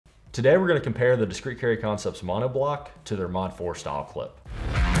Today we're going to compare the Discreet Carry Concepts Monoblock to their Mod 4 style clip.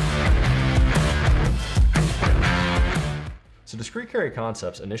 So Discreet Carry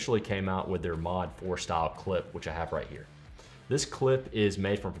Concepts initially came out with their Mod 4 style clip, which I have right here. This clip is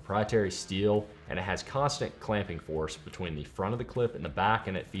made from proprietary steel and it has constant clamping force between the front of the clip and the back,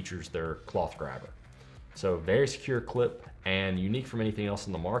 and it features their cloth grabber. So very secure clip and unique from anything else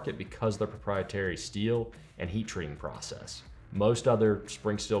in the market because of their proprietary steel and heat treating process. Most other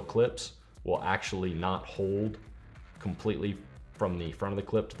spring steel clips will actually not hold completely from the front of the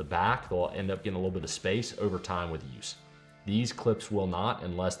clip to the back. They'll end up getting a little bit of space over time with use. These clips will not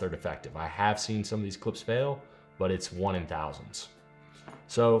unless they're defective. I have seen some of these clips fail, but it's 1 in thousands.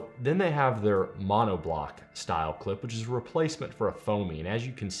 So then they have their monoblock style clip, which is a replacement for a foamy. And as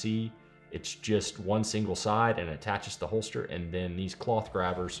you can see, it's just one single side and it attaches to the holster, and then these cloth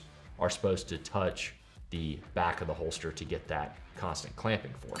grabbers are supposed to touch the back of the holster to get that constant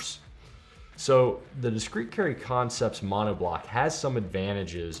clamping force. So the Discreet Carry Concepts Monoblock has some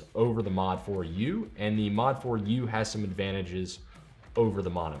advantages over the Mod 4U, and the Mod 4U has some advantages over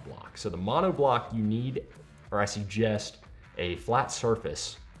the Monoblock. So the Monoblock, you need, or I suggest, a flat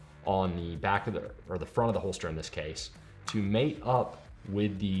surface on the back of the front of the holster in this case, to mate up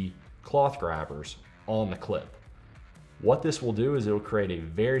with the cloth grabbers on the clip. What this will do is it will create a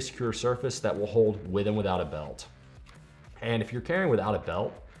very secure surface that will hold with and without a belt. And if you're carrying without a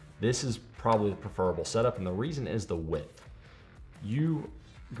belt, this is probably the preferable setup, and the reason is the width. You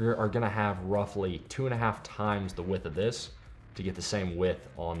are gonna have roughly 2.5 times the width of this to get the same width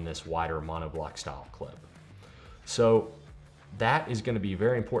on this wider monoblock style clip. So that is gonna be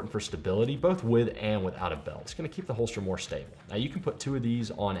very important for stability, both with and without a belt. It's gonna keep the holster more stable. Now you can put 2 of these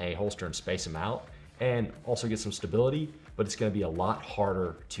on a holster and space them out and also get some stability, but it's gonna be a lot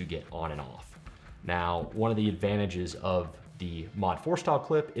harder to get on and off. Now, one of the advantages of the Mod 4 style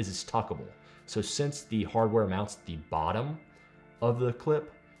clip is it's tuckable. So since the hardware mounts at the bottom of the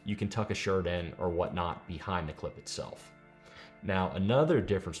clip, you can tuck a shirt in or whatnot behind the clip itself. Now, another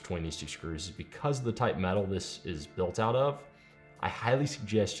difference between these two screws is because of the type metal this is built out of, I highly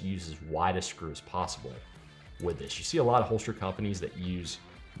suggest you use as wide a screw as possible with this. You see a lot of holster companies that use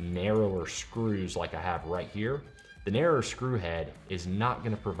narrower screws like I have right here. The narrower screw head is not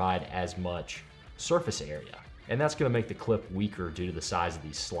gonna provide as much surface area, and that's gonna make the clip weaker due to the size of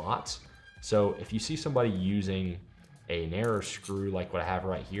these slots. So if you see somebody using a narrower screw like what I have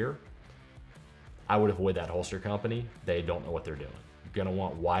right here, I would avoid that holster company. They don't know what they're doing. You're gonna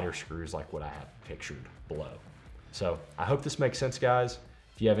want wider screws like what I have pictured below. So I hope this makes sense, guys.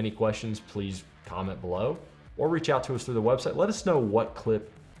 If you have any questions, please comment below or reach out to us through the website. Let us know what clip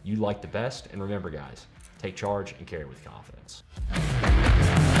you like the best. And remember, guys, take charge and carry with confidence.